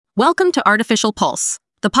Welcome to Artificial Pulse,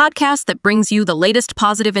 the podcast that brings you the latest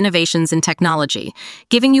positive innovations in technology,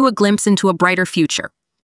 giving you a glimpse into a brighter future.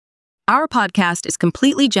 Our podcast is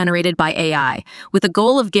completely generated by AI, with the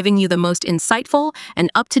goal of giving you the most insightful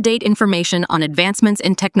and up-to-date information on advancements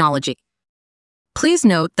in technology. Please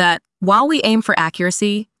note that, while we aim for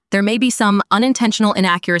accuracy, there may be some unintentional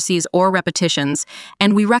inaccuracies or repetitions,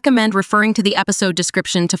 and we recommend referring to the episode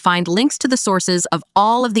description to find links to the sources of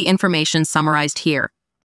all of the information summarized here.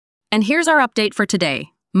 And here's our update for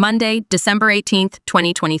today, Monday, December 18th,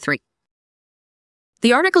 2023.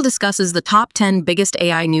 The article discusses the top 10 biggest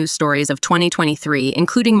AI news stories of 2023,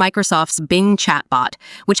 including Microsoft's Bing chatbot,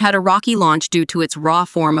 which had a rocky launch due to its raw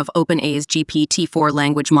form of OpenAI's GPT-4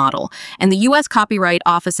 language model, and the U.S. Copyright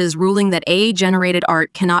Office's ruling that AI-generated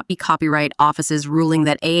art cannot be copyright.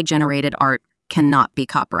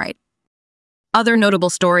 Other notable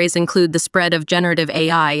stories include the spread of generative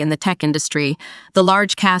AI in the tech industry, the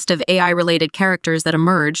large cast of AI-related characters that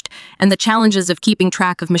emerged, and the challenges of keeping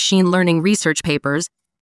track of machine learning research papers.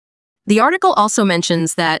 The article also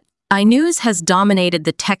mentions that iNews has dominated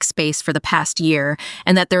the tech space for the past year,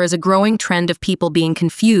 and that there is a growing trend of people being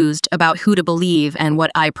confused about who to believe and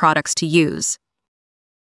what AI products to use.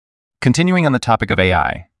 Continuing on the topic of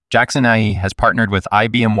AI, Jackson AI has partnered with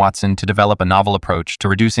IBM Watson to develop a novel approach to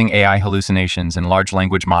reducing AI hallucinations in large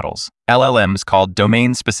language models, LLMs, called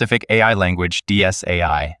Domain-Specific AI Language,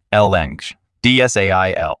 DSAI, LLanguage,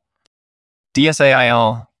 DSAIL.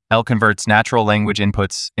 DSAIL converts natural language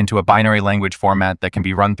inputs into a binary language format that can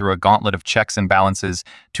be run through a gauntlet of checks and balances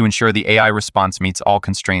to ensure the AI response meets all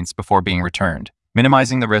constraints before being returned,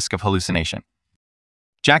 minimizing the risk of hallucination.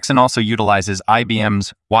 Jackson also utilizes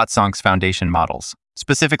IBM's Watsonx Foundation models,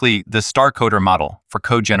 specifically the StarCoder model, for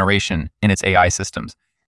code generation in its AI systems.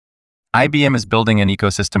 IBM is building an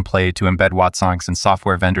ecosystem play to embed Watsonx in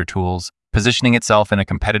software vendor tools, positioning itself in a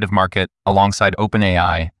competitive market alongside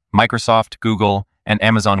OpenAI, Microsoft, Google, and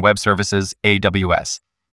Amazon Web Services, AWS.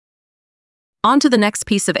 On to the next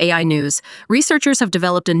piece of AI news. Researchers have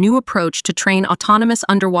developed a new approach to train autonomous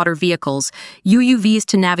underwater vehicles, UUVs,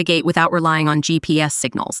 to navigate without relying on GPS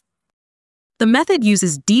signals. The method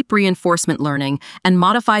uses deep reinforcement learning and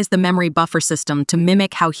modifies the memory buffer system to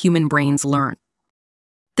mimic how human brains learn.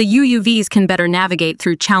 The UUVs can better navigate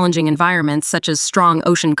through challenging environments such as strong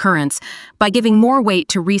ocean currents by giving more weight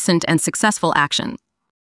to recent and successful action.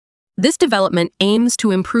 This development aims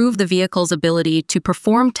to improve the vehicle's ability to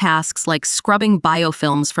perform tasks like scrubbing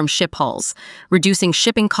biofilms from ship hulls, reducing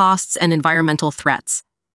shipping costs and environmental threats.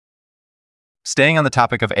 Staying on the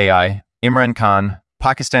topic of AI, Imran Khan,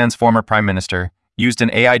 Pakistan's former prime minister, used an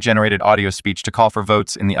AI-generated audio speech to call for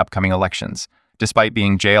votes in the upcoming elections, despite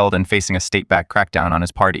being jailed and facing a state-backed crackdown on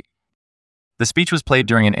his party. The speech was played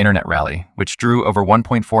during an internet rally, which drew over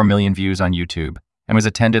 1.4 million views on YouTube and was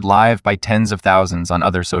attended live by tens of thousands on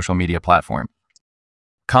other social media platforms.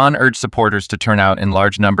 Khan urged supporters to turn out in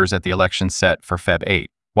large numbers at the election set for Feb 8,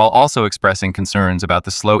 while also expressing concerns about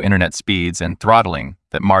the slow internet speeds and throttling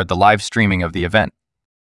that marred the live streaming of the event.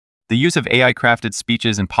 The use of AI-crafted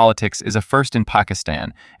speeches in politics is a first in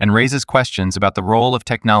Pakistan and raises questions about the role of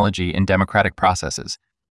technology in democratic processes.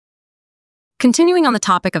 Continuing on the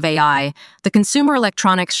topic of AI, the Consumer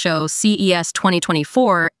Electronics Show CES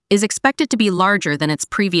 2024 is expected to be larger than its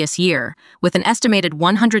previous year, with an estimated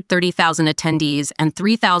 130,000 attendees and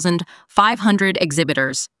 3,500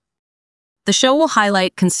 exhibitors. The show will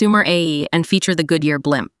highlight consumer AI and feature the Goodyear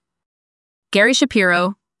blimp. Gary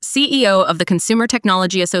Shapiro, CEO of the Consumer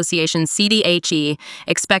Technology Association CDHE,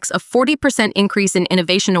 expects a 40% increase in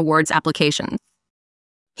innovation awards applications.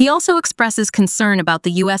 He also expresses concern about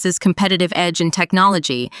the U.S.'s competitive edge in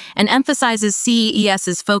technology and emphasizes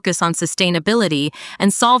CES's focus on sustainability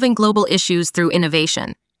and solving global issues through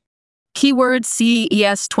innovation. Keywords: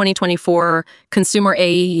 CES 2024, Consumer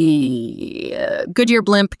AI, Goodyear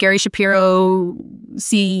blimp, Gary Shapiro,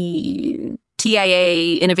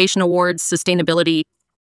 TIA, Innovation Awards, Sustainability.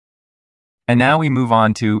 And now we move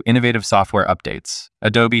on to innovative software updates.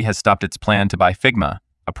 Adobe has stopped its plan to buy Figma,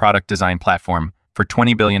 a product design platform, for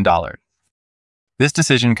 $20 billion. This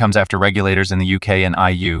decision comes after regulators in the UK and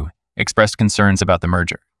EU expressed concerns about the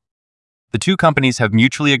merger. The two companies have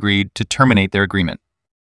mutually agreed to terminate their agreement.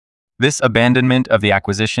 This abandonment of the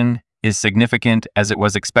acquisition is significant, as it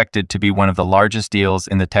was expected to be one of the largest deals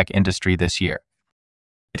in the tech industry this year.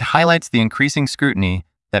 It highlights the increasing scrutiny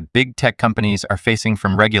that big tech companies are facing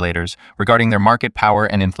from regulators regarding their market power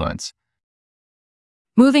and influence.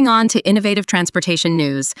 Moving on to innovative transportation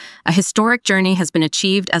news, a historic journey has been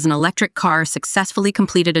achieved as an electric car successfully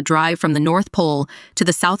completed a drive from the North Pole to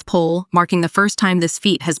the South Pole, marking the first time this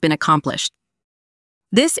feat has been accomplished.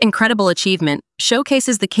 This incredible achievement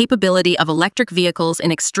showcases the capability of electric vehicles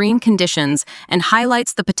in extreme conditions and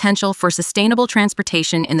highlights the potential for sustainable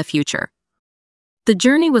transportation in the future. The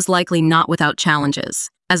journey was likely not without challenges,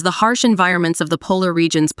 as the harsh environments of the polar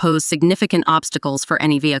regions pose significant obstacles for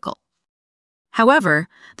any vehicle. However,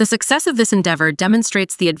 the success of this endeavor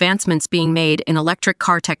demonstrates the advancements being made in electric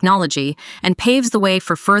car technology and paves the way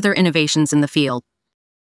for further innovations in the field.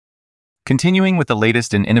 Continuing with the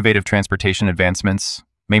latest in innovative transportation advancements,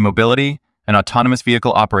 May Mobility, an autonomous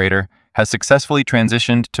vehicle operator, has successfully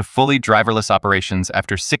transitioned to fully driverless operations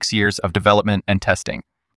after 6 years of development and testing.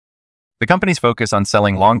 The company's focus on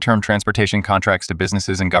selling long-term transportation contracts to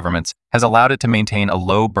businesses and governments has allowed it to maintain a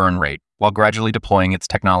low burn rate while gradually deploying its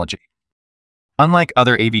technology. Unlike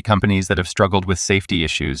other AV companies that have struggled with safety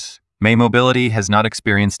issues, May Mobility has not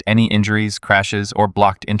experienced any injuries, crashes, or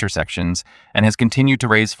blocked intersections, and has continued to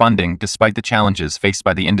raise funding despite the challenges faced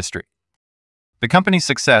by the industry. The company's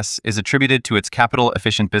success is attributed to its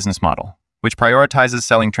capital-efficient business model, which prioritizes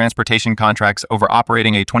selling transportation contracts over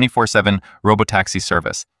operating a 24/7 robotaxi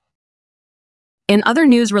service. In other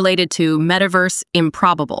news related to Metaverse,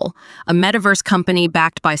 Improbable, a metaverse company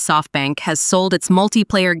backed by SoftBank, has sold its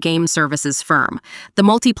multiplayer game services firm, the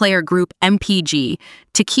multiplayer group MPG,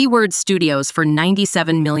 to Keyword Studios for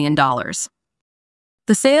 $97 million.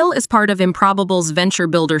 The sale is part of Improbable's venture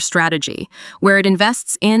builder strategy, where it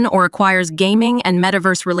invests in or acquires gaming and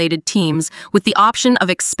metaverse-related teams with the option of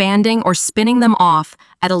expanding or spinning them off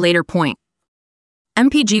at a later point.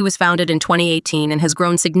 MPG was founded in 2018 and has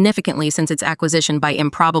grown significantly since its acquisition by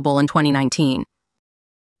Improbable in 2019.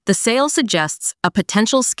 The sale suggests a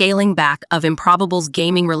potential scaling back of Improbable's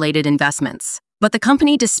gaming-related investments, but the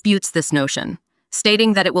company disputes this notion,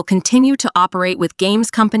 stating that it will continue to operate with games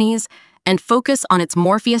companies and focus on its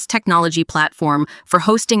Morpheus technology platform for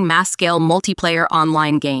hosting mass-scale multiplayer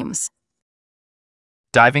online games.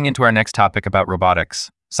 Diving into our next topic about robotics,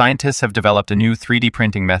 scientists have developed a new 3D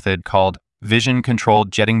printing method called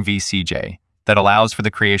Vision-Controlled Jetting VCJ that allows for the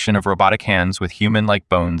creation of robotic hands with human-like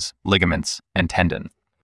bones, ligaments, and tendon.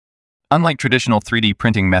 Unlike traditional 3D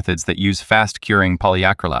printing methods that use fast-curing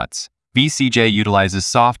polyacrylates, VCJ utilizes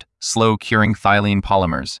soft, slow-curing thiolene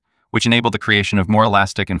polymers, which enable the creation of more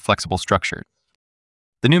elastic and flexible structures.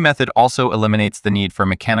 The new method also eliminates the need for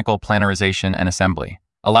mechanical planarization and assembly,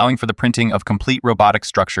 allowing for the printing of complete robotic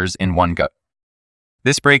structures in one go.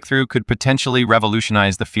 This breakthrough could potentially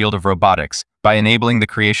revolutionize the field of robotics by enabling the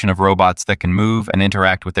creation of robots that can move and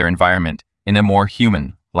interact with their environment in a more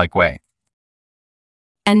human-like way.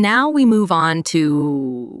 And now we move on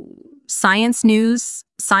to science news.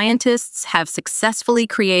 Scientists have successfully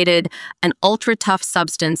created an ultra-tough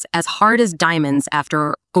substance as hard as diamonds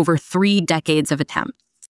after over 3 decades of attempts.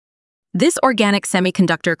 This organic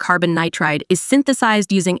semiconductor carbon nitride is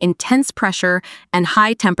synthesized using intense pressure and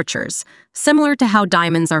high temperatures, similar to how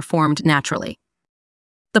diamonds are formed naturally.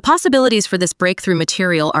 The possibilities for this breakthrough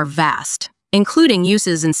material are vast, including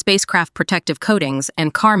uses in spacecraft protective coatings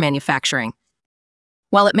and car manufacturing.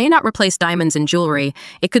 While it may not replace diamonds in jewelry,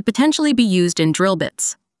 it could potentially be used in drill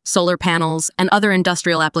bits, solar panels, and other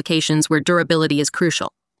industrial applications where durability is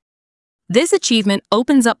crucial. This achievement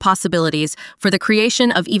opens up possibilities for the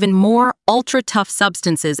creation of even more ultra-tough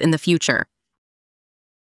substances in the future.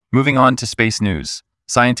 Moving on to space news,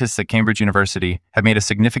 scientists at Cambridge University have made a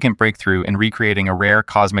significant breakthrough in recreating a rare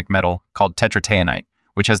cosmic metal called tetrataenite,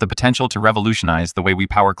 which has the potential to revolutionize the way we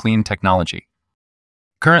power clean technology.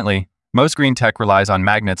 Currently, most green tech relies on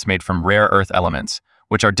magnets made from rare earth elements,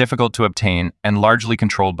 which are difficult to obtain and largely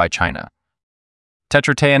controlled by China.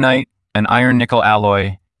 Tetrataenite, an iron-nickel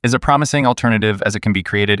alloy, is a promising alternative as it can be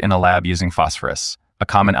created in a lab using phosphorus, a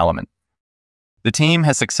common element. The team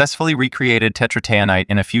has successfully recreated tetrataenite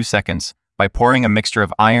in a few seconds by pouring a mixture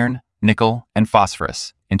of iron, nickel, and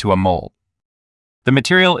phosphorus into a mold. The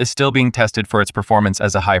material is still being tested for its performance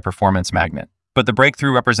as a high-performance magnet, but the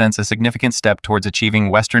breakthrough represents a significant step towards achieving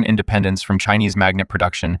Western independence from Chinese magnet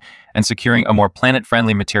production and securing a more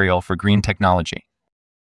planet-friendly material for green technology.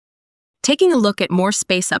 Taking a look at more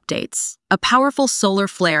space updates, a powerful solar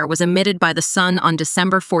flare was emitted by the Sun on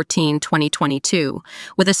December 14, 2022,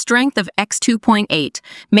 with a strength of X2.8,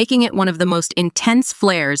 making it one of the most intense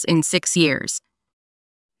flares in 6 years.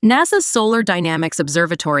 NASA's Solar Dynamics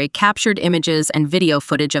Observatory captured images and video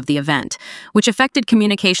footage of the event, which affected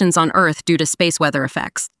communications on Earth due to space weather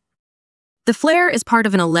effects. The flare is part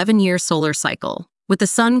of an 11-year solar cycle, with the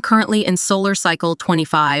Sun currently in solar cycle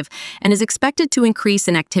 25 and is expected to increase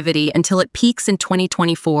in activity until it peaks in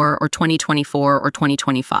 2024 or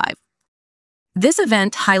 2025. This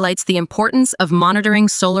event highlights the importance of monitoring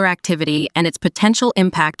solar activity and its potential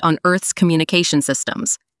impact on Earth's communication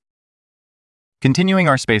systems. Continuing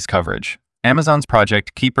our space coverage, Amazon's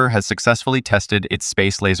Project Kuiper has successfully tested its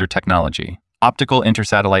space laser technology, Optical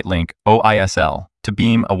Intersatellite Link (OISL), to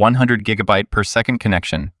beam a 100 gigabit per second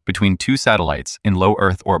connection between two satellites in low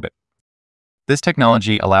Earth orbit. This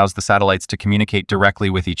technology allows the satellites to communicate directly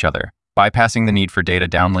with each other, bypassing the need for data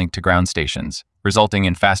downlink to ground stations, resulting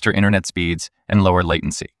in faster internet speeds and lower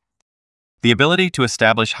latency. The ability to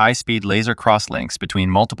establish high-speed laser crosslinks between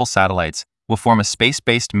multiple satellites will form a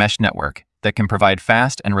space-based mesh network that can provide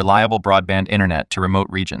fast and reliable broadband internet to remote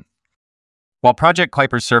regions. While Project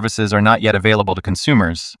Kuiper's services are not yet available to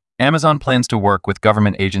consumers, Amazon plans to work with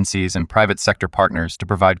government agencies and private sector partners to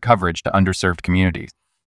provide coverage to underserved communities.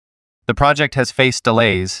 The project has faced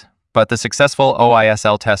delays, but the successful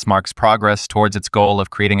OISL test marks progress towards its goal of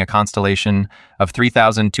creating a constellation of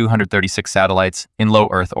 3,236 satellites in low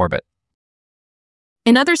Earth orbit.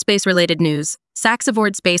 In other space-related news,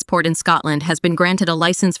 Saxavord Spaceport in Scotland has been granted a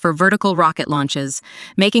license for vertical rocket launches,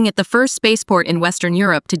 making it the first spaceport in Western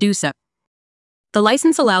Europe to do so. The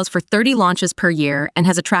license allows for 30 launches per year and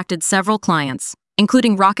has attracted several clients,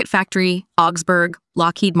 including Rocket Factory, Augsburg,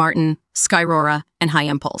 Lockheed Martin, Skyrora, and High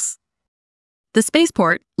Impulse. The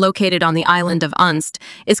spaceport, located on the island of Unst,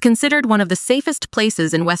 is considered one of the safest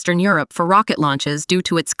places in Western Europe for rocket launches due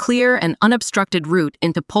to its clear and unobstructed route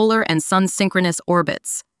into polar and sun-synchronous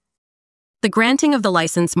orbits. The granting of the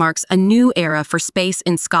license marks a new era for space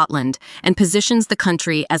in Scotland and positions the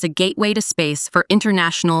country as a gateway to space for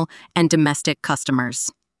international and domestic customers.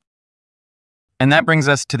 And that brings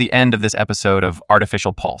us to the end of this episode of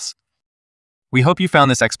Artificial Pulse. We hope you found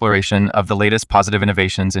this exploration of the latest positive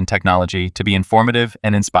innovations in technology to be informative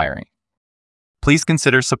and inspiring. Please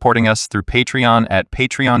consider supporting us through Patreon at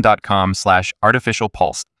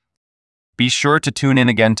patreon.com/artificialpulse. Be sure to tune in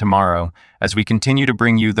again tomorrow as we continue to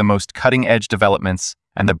bring you the most cutting-edge developments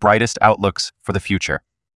and the brightest outlooks for the future.